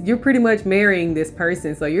 You're pretty much marrying this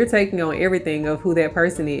person. So you're taking on everything of who that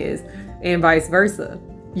person is, and vice versa.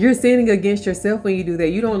 You're sinning against yourself when you do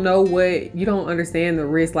that. You don't understand the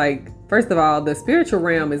risk. Like, first of all, the spiritual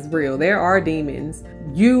realm is real. There are demons.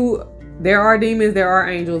 There are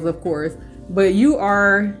angels, of course, but you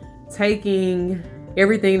are taking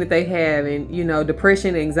everything that they have, and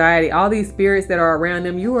depression, anxiety, all these spirits that are around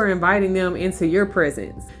them, you are inviting them into your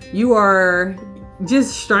presence. You are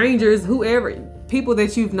just strangers, whoever, people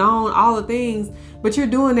that you've known, all the things, but you're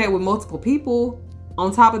doing that with multiple people.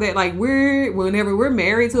 On top of that, like, whenever we're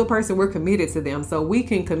married to a person, we're committed to them. So we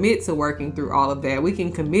can commit to working through all of that. We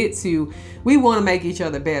can commit to, we want to make each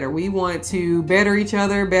other better. We want to better each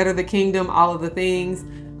other, better the kingdom, all of the things.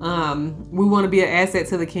 We want to be an asset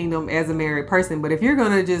to the kingdom as a married person. But if you're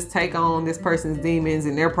going to just take on this person's demons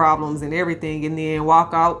and their problems and everything, and then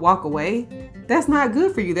walk away, that's not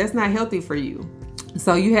good for you. That's not healthy for you.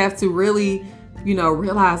 So you have to really,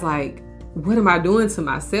 realize, like, what am I doing to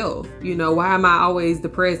myself? Why am I always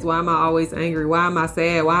depressed? Why am I always angry? Why am I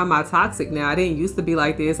sad? Why am I toxic now? I didn't used to be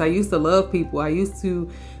like this. I used to love people. I used to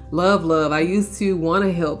love. I used to want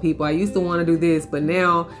to help people. I used to want to do this, but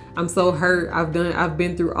now I'm so hurt. I've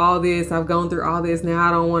been through all this. I've gone through all this. Now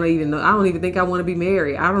I don't even think I want to be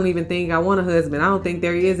married. I don't even think I want a husband. I don't think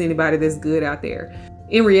there is anybody that's good out there.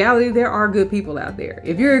 In reality, there are good people out there.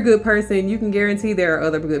 If you're a good person, you can guarantee there are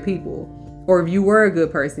other good people. Or if you were a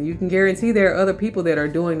good person, you can guarantee there are other people that are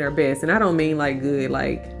doing their best. And I don't mean like good,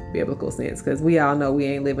 like biblical sense, because we all know we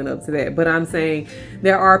ain't living up to that. But I'm saying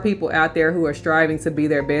there are people out there who are striving to be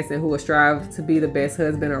their best and who will strive to be the best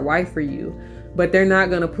husband or wife for you. But they're not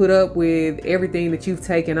going to put up with everything that you've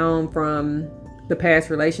taken on from the past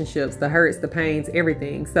relationships, the hurts, the pains,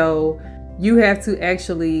 everything. So you have to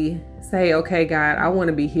actually say, okay, God, I want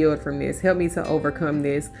to be healed from this. Help me to overcome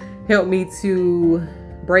this. Help me to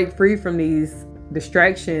break free from these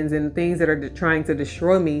distractions and things that are trying to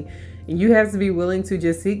destroy me. And you have to be willing to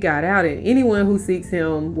just seek God out. And anyone who seeks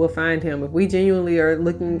him will find him. If we genuinely are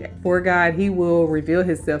looking for God, he will reveal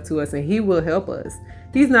himself to us and he will help us.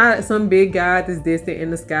 He's not some big God that's distant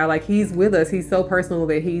in the sky. Like, he's with us. He's so personal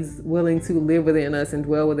that he's willing to live within us and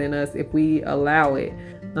dwell within us if we allow it.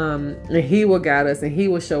 And he will guide us and he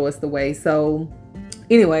will show us the way. So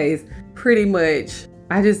anyways, pretty much,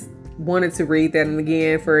 I just wanted to read that. And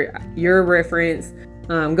again, for your reference,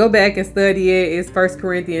 go back and study it. It's 1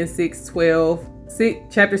 Corinthians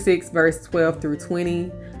chapter 6, verse 12 through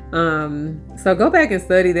 20. So go back and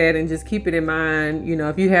study that and just keep it in mind.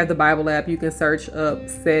 If you have the Bible app, you can search up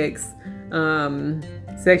sex,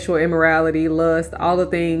 sexual immorality, lust, all the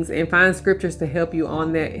things, and find scriptures to help you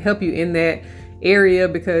in that area,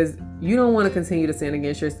 because you don't want to continue to sin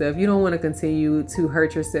against yourself. You don't want to continue to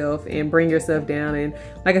hurt yourself and bring yourself down. And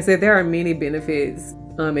like I said, there are many benefits,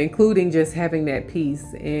 including just having that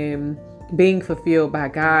peace and being fulfilled by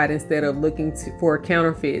God instead of looking for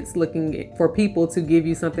counterfeits, looking for people to give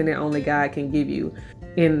you something that only God can give you.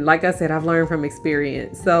 And like I said, I've learned from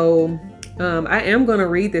experience. So I am going to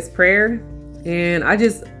read this prayer. And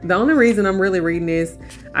the only reason I'm really reading this,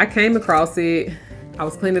 I came across it. I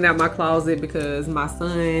was cleaning out my closet because my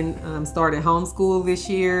son started homeschool this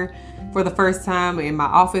year for the first time, and my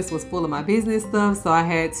office was full of my business stuff. So I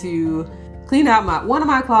had to clean out one of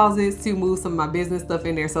my closets to move some of my business stuff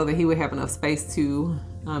in there so that he would have enough space to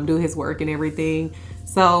do his work and everything.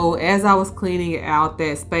 So as I was cleaning out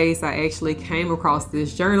that space, I actually came across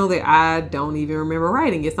this journal that I don't even remember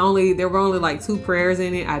writing. There were only like 2 prayers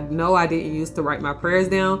in it. I know I didn't used to write my prayers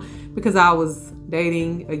down because I was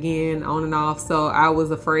dating again, on and off. So I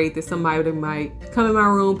was afraid that somebody might come in my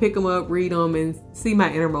room, pick them up, read them, and see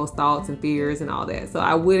my innermost thoughts and fears and all that. So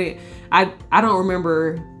I don't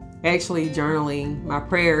remember actually journaling my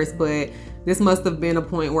prayers, but this must have been a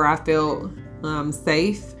point where I felt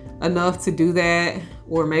safe enough to do that,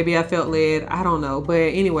 or maybe I felt led, I don't know. But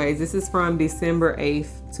anyways, this is from December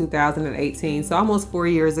 8th, 2018, so almost 4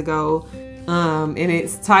 years ago, and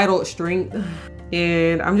it's titled Strength.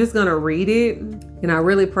 And I'm just gonna read it, and I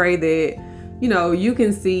really pray that you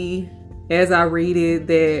can see as I read it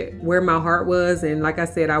that where my heart was. And like I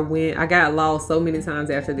said, I got lost so many times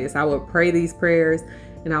after this. I would pray these prayers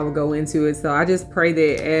and I would go into it. So I just pray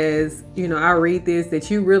that as I read this,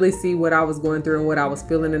 that you really see what I was going through and what I was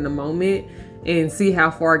feeling in the moment, and see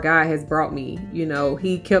how far God has brought me.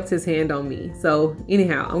 He kept his hand on me. So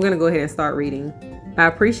anyhow, I'm gonna go ahead and start reading. I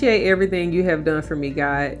appreciate everything you have done for me,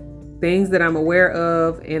 God. Things that I'm aware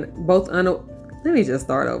of and Let me just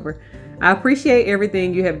start over. I appreciate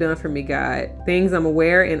everything you have done for me, God. Things I'm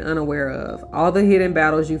aware and unaware of. All the hidden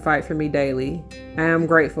battles you fight for me daily. I am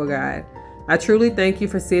grateful, God. I truly thank you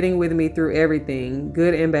for sitting with me through everything,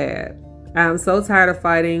 good and bad. I am so tired of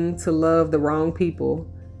fighting to love the wrong people.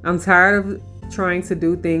 I'm tired of trying to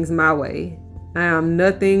do things my way. I am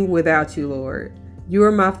nothing without you, Lord. You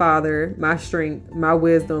are my Father, my strength, my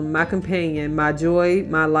wisdom, my companion, my joy,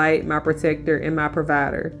 my light, my protector, and my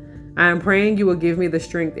provider. I am praying you will give me the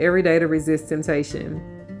strength every day to resist temptation.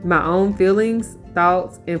 My own feelings,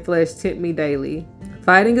 thoughts, and flesh tempt me daily.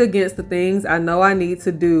 Fighting against the things I know I need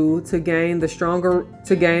to do to gain a stronger,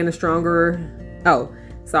 tempt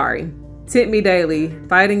me daily,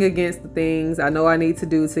 fighting against the things I know I need to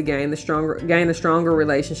do to gain a stronger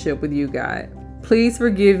relationship with you, God. Please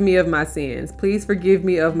forgive me of my sins. Please forgive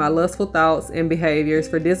me of my lustful thoughts and behaviors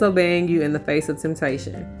for disobeying you in the face of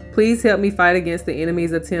temptation. Please help me fight against the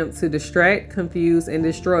enemy's attempt to distract, confuse, and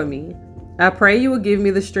destroy me. I pray you will give me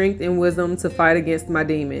the strength and wisdom to fight against my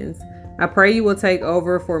demons. I pray you will take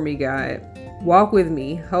over for me, God. Walk with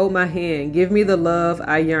me, hold my hand, give me the love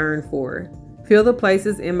I yearn for. Fill the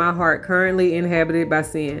places in my heart currently inhabited by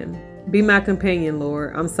sin. Be my companion,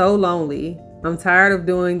 Lord. I'm so lonely. I'm tired of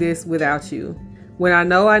doing this without you, when I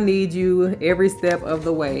know I need you every step of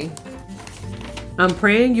the way. I'm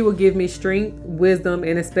praying you will give me strength, wisdom,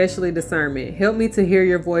 and especially discernment. Help me to hear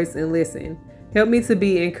your voice and listen. Help me to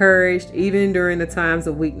be encouraged even during the times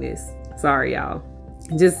of weakness. Sorry, y'all.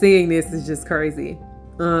 Just seeing this is just crazy.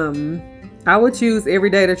 I will choose every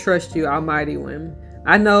day to trust you, Almighty One.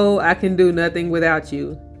 I know I can do nothing without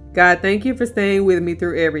you. God, thank you for staying with me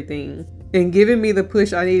through everything and giving me the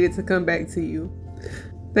push I needed to come back to you.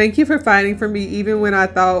 Thank you for fighting for me even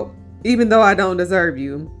though I don't deserve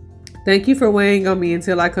you. Thank you for weighing on me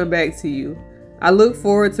until I come back to you. I look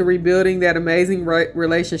forward to rebuilding that amazing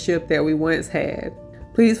relationship that we once had.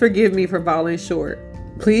 Please forgive me for falling short.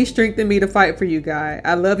 Please strengthen me to fight for you, God.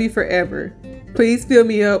 I love you forever. Please fill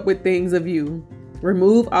me up with things of you.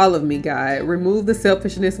 Remove all of me, God. Remove the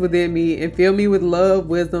selfishness within me and fill me with love,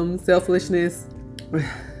 wisdom, selflessness,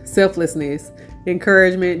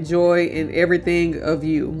 encouragement, joy, and everything of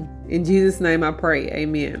you. In Jesus' name I pray.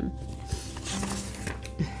 Amen.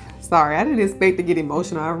 Sorry, I didn't expect to get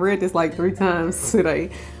emotional. I've read this like 3 times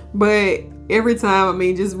today. But every time,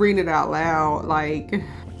 just reading it out loud, like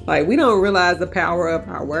we don't realize the power of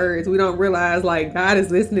our words. We don't realize like God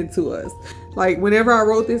is listening to us. Like whenever I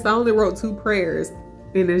wrote this, I only wrote 2 prayers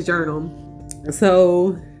in this journal.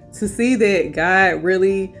 So to see that God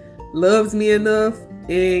really loves me enough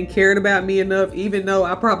and cared about me enough, even though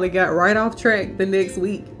I probably got right off track the next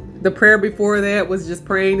week. The prayer before that was just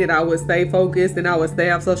praying that I would stay focused and I would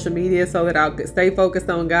stay off social media so that I could stay focused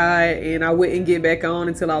on God and I wouldn't get back on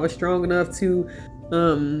until I was strong enough to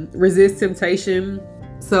resist temptation.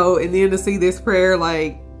 So, and then to see this prayer,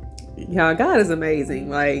 like, y'all, God is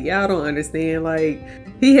amazing. Like, y'all don't understand. Like,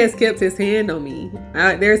 he has kept his hand on me.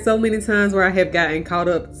 There's so many times where I have gotten caught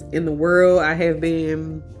up in the world. I have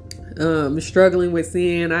been struggling with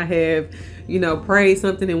sin. I have, prayed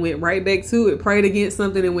something and went right back to it. Prayed against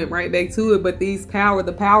something and went right back to it. But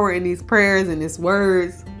the power in these prayers and these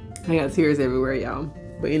words, I got tears everywhere, y'all.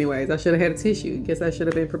 But anyways, I should have had a tissue. Guess I should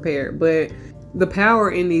have been prepared. But the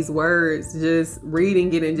power in these words, just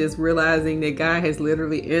reading it and just realizing that God has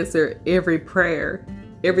literally answered every prayer,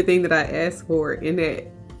 everything that I asked for. And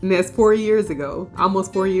that's 4 years ago,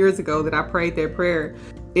 almost 4 years ago that I prayed that prayer.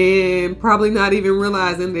 And probably not even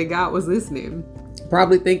realizing that God was listening.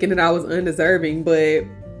 Probably thinking that I was undeserving. But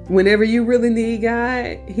whenever you really need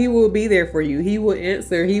God, he will be there for you. He will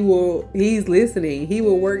answer. He's listening. He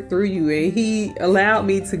will work through you. And he allowed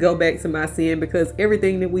me to go back to my sin because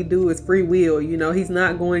everything that we do is free will. He's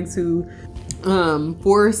not going to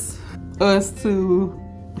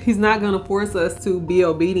he's not going to force us to be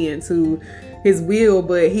obedient to his will,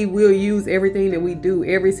 but he will use everything that we do,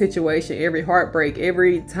 every situation, every heartbreak,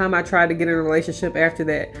 every time I tried to get in a relationship after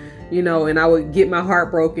that, and I would get my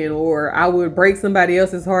heart broken or I would break somebody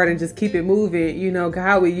else's heart and just keep it moving.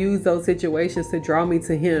 God would use those situations to draw me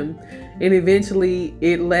to him. And eventually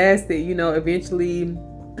it lasted, eventually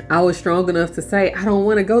I was strong enough to say, I don't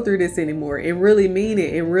want to go through this anymore and really mean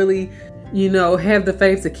it and really, have the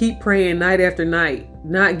faith to keep praying night after night,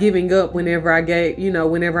 not giving up whenever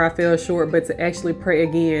I fell short, but to actually pray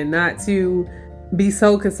again, not to be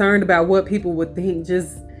so concerned about what people would think.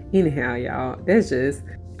 Just anyhow, y'all,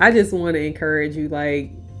 I just want to encourage you.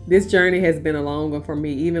 Like, this journey has been a long one for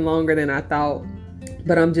me, even longer than I thought.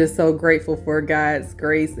 But I'm just so grateful for God's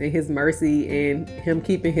grace and his mercy and him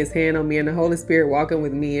keeping his hand on me and the Holy Spirit walking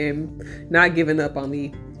with me and not giving up on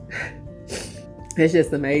me. It's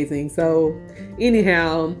just amazing. So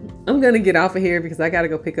anyhow, I'm going to get off of here because I got to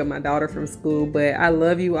go pick up my daughter from school. But I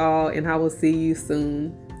love you all, and I will see you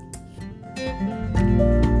soon.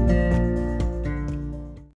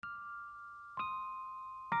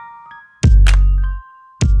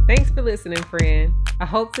 Thanks for listening, friend. I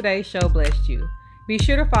hope today's show blessed you. Be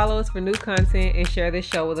sure to follow us for new content and share this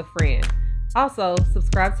show with a friend. Also,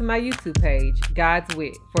 subscribe to my YouTube page, God's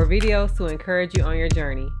Wit, for videos to encourage you on your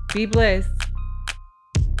journey. Be blessed.